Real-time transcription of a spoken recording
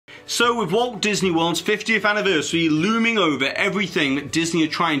So with Walt Disney World's 50th anniversary looming over everything that Disney are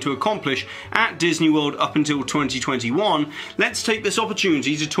trying to accomplish at Disney World up until 2021, let's take this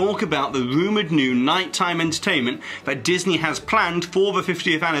opportunity to talk about the rumoured new nighttime entertainment that Disney has planned for the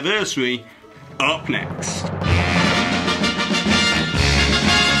 50th anniversary up next.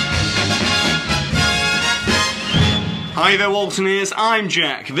 Hi there Waltoneers, I'm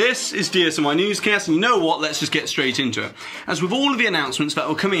Jack. This is DSNY Newscast, and you know what, let's just get straight into it. As with all of the announcements that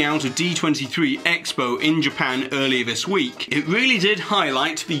were coming out of D23 Expo in Japan earlier this week, it really did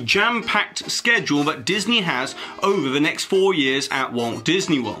highlight the jam-packed schedule that Disney has over the next 4 years at Walt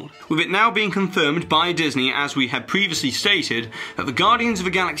Disney World. With it now being confirmed by Disney, as we had previously stated, that the Guardians of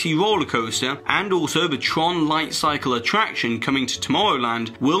the Galaxy roller coaster and also the Tron Light Cycle attraction coming to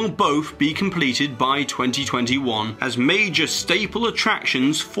Tomorrowland will both be completed by 2021 as major staple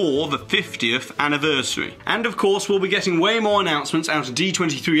attractions for the 50th anniversary. And of course we'll be getting way more announcements out of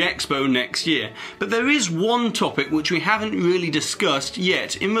D23 Expo next year, but there is one topic which we haven't really discussed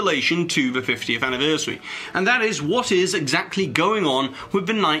yet in relation to the 50th anniversary, and that is what is exactly going on with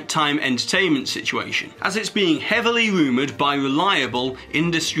the nighttime entertainment situation, as it's being heavily rumoured by reliable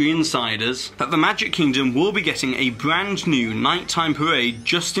industry insiders that the Magic Kingdom will be getting a brand new nighttime parade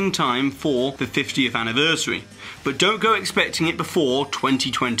just in time for the 50th anniversary. But don't go expecting it before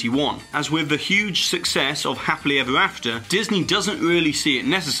 2021, as with the huge success of Happily Ever After, Disney doesn't really see it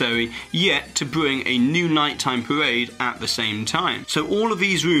necessary yet to bring a new nighttime parade at the same time. So all of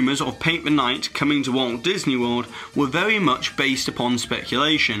these rumours of Paint the Night coming to Walt Disney World were very much based upon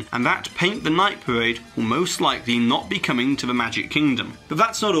speculation, and that Paint the Night parade will most likely not be coming to the Magic Kingdom. But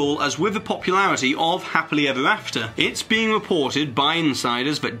that's not all, as with the popularity of Happily Ever After, it's being reported by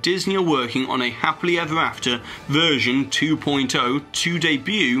insiders that Disney are working on a Happily Ever After version 2.0 to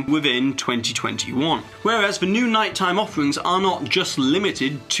debut within 2021. Whereas the new nighttime offerings are not just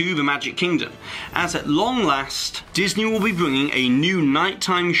limited to the Magic Kingdom, as at long last, Disney will be bringing a new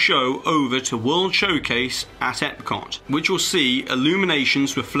nighttime show over to World Showcase at Epcot, which will see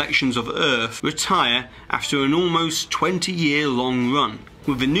Illumination's Reflections of Earth retire after an almost 20-year long run,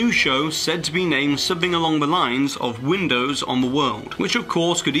 with the new show said to be named something along the lines of Windows on the World, which of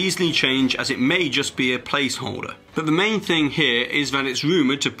course could easily change as it may just be a placeholder. But the main thing here is that it's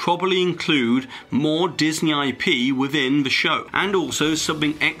rumoured to probably include more Disney IP within the show, and also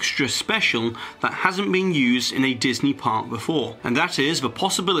something extra special that hasn't been used in a Disney park before, and that is the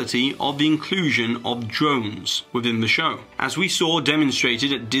possibility of the inclusion of drones within the show, as we saw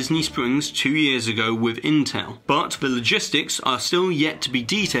demonstrated at Disney Springs 2 years ago with Intel. But the logistics are still yet to be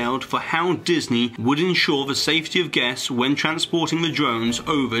detailed for how Disney would ensure the safety of guests when transporting the drones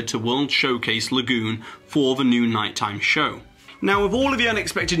over to World Showcase Lagoon for the new nighttime show. Now, with all of the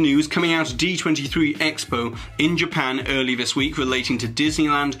unexpected news coming out of D23 Expo in Japan early this week relating to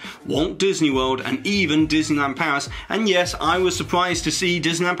Disneyland, Walt Disney World and even Disneyland Paris, and yes, I was surprised to see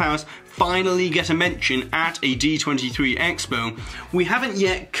Disneyland Paris finally get a mention at a D23 Expo, we haven't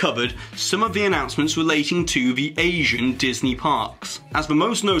yet covered some of the announcements relating to the Asian Disney parks. As the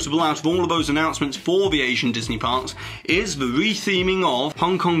most notable out of all of those announcements for the Asian Disney parks is the retheming of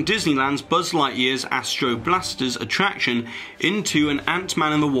Hong Kong Disneyland's Buzz Lightyear's Astro Blasters attraction into an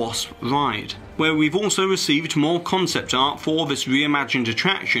Ant-Man and the Wasp ride, where we've also received more concept art for this reimagined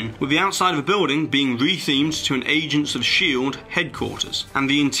attraction, with the outside of the building being rethemed to an Agents of S.H.I.E.L.D. headquarters, and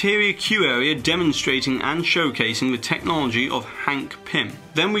the interior queue area demonstrating and showcasing the technology of Hank Pym.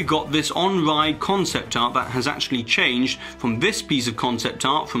 Then we've got this on-ride concept art that has actually changed from this piece of concept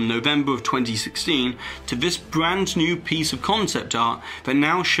art from November of 2016 to this brand new piece of concept art that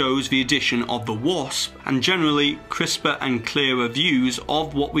now shows the addition of the Wasp and generally crisper and clearer views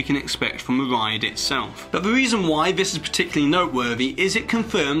of what we can expect from the ride itself. But the reason why this is particularly noteworthy is it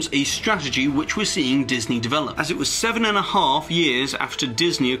confirms a strategy which we're seeing Disney develop, as it was 7.5 years after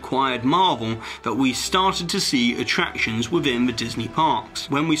Disney acquired Marvel that we started to see attractions within the Disney parks,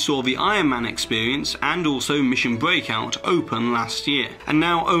 when we saw the Iron Man experience and also Mission Breakout open last year. And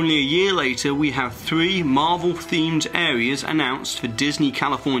now only a year later we have 3 Marvel themed areas announced for Disney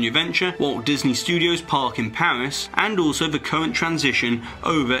California Adventure, Walt Disney Studios Park in Paris, and also the current transition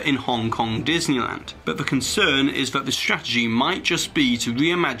over in Hong Kong Disneyland. But the concern is that the strategy might just be to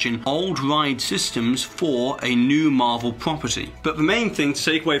reimagine old ride systems for a new Marvel property. But the main thing to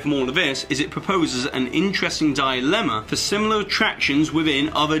take away from all of this is it proposes an interesting dilemma for similar attractions within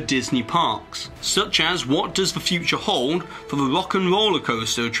other Disney parks, such as what does the future hold for the Rock and Roller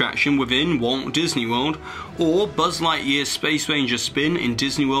Coaster attraction within Walt Disney World, or Buzz Lightyear's Space Ranger Spin in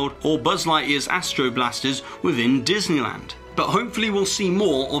Disney World, or Buzz Lightyear's Astro Blasters within Disneyland. But hopefully we'll see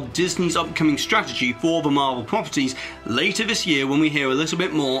more of Disney's upcoming strategy for the Marvel properties later this year when we hear a little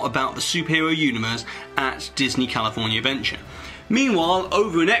bit more about the superhero universe at Disney California Adventure. Meanwhile,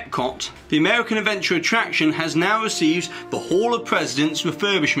 over in Epcot, the American Adventure attraction has now received the Hall of Presidents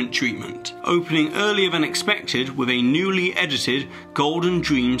refurbishment treatment, opening earlier than expected with a newly edited Golden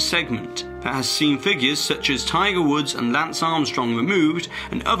Dream segment that has seen figures such as Tiger Woods and Lance Armstrong removed,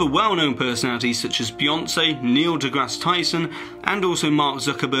 and other well-known personalities such as Beyoncé, Neil deGrasse Tyson, and also Mark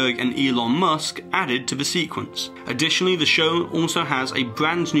Zuckerberg and Elon Musk added to the sequence. Additionally, the show also has a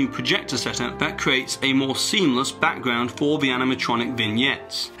brand new projector setup that creates a more seamless background for the animatronic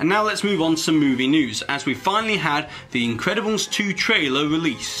vignettes. And now let's move on to some movie news, as we finally had The Incredibles 2 trailer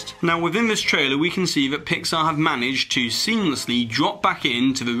released. Now within this trailer we can see that Pixar have managed to seamlessly drop back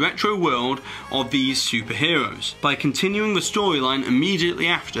into the retro world of these superheroes by continuing the storyline immediately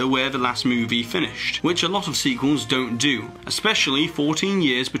after where the last movie finished, which a lot of sequels don't do, especially 14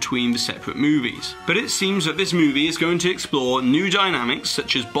 years between the separate movies. But it seems that this movie is going to explore new dynamics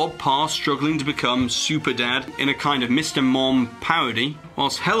such as Bob Parr struggling to become Super Dad in a kind of Mr. Mom parody,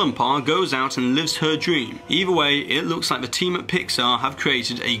 whilst Helen Parr goes out and lives her dream. Either way, it looks like the team at Pixar have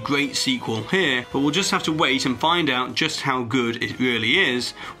created a great sequel here, but we'll just have to wait and find out just how good it really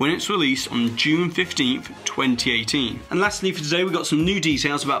is when it's released on June 15th, 2018. And lastly for today, we've got some new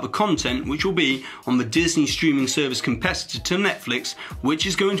details about the content which will be on the Disney streaming service competitor to Netflix, which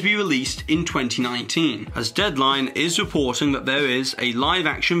is going to be released in 2019. As Deadline is reporting that there is a live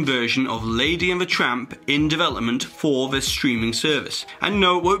action version of Lady and the Tramp in development for this streaming service. And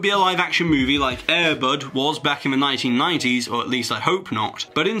no, it won't be a live action movie like Air Bud was back in the 1990s, or at least I hope not,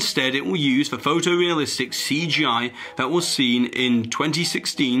 but instead it will use the photorealistic CGI that was seen in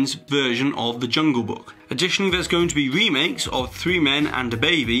 2016's version of The Jungle Book. Additionally, there's going to be remakes of Three Men and a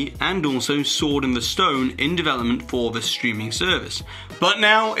Baby and also Sword in the Stone in development for the streaming service. But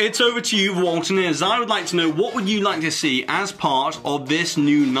now it's over to you, Walton, as I would like to know what would you like to see as part of this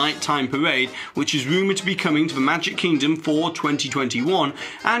new nighttime parade, which is rumoured to be coming to the Magic Kingdom for 2021,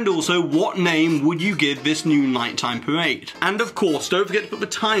 and also what name would you give this new nighttime parade? And of course, don't forget to put the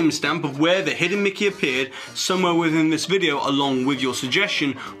timestamp of where the hidden Mickey appeared somewhere within this video along with your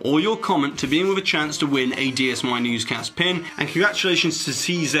suggestion or your comment to be in with a chance to win a DSNY Newscast pin. And congratulations to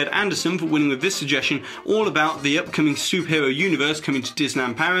CZ Anderson for winning with this suggestion all about the upcoming superhero universe coming to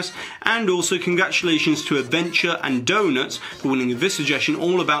Disneyland Paris, and also congratulations to Adventure and Donuts for winning with this suggestion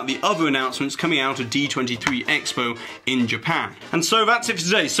all about the other announcements coming out of D23 Expo in Japan. And so that's it for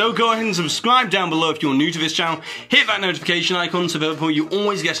today, so go ahead and subscribe down below if you're new to this channel, hit that notification icon so therefore you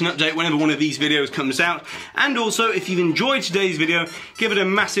always get an update whenever one of these videos comes out, and also if you've enjoyed today's video, give it a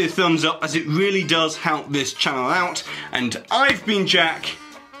massive thumbs up as it really does help this channel out. And I've been Jack,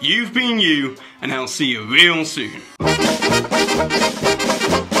 you've been you, and I'll see you real soon.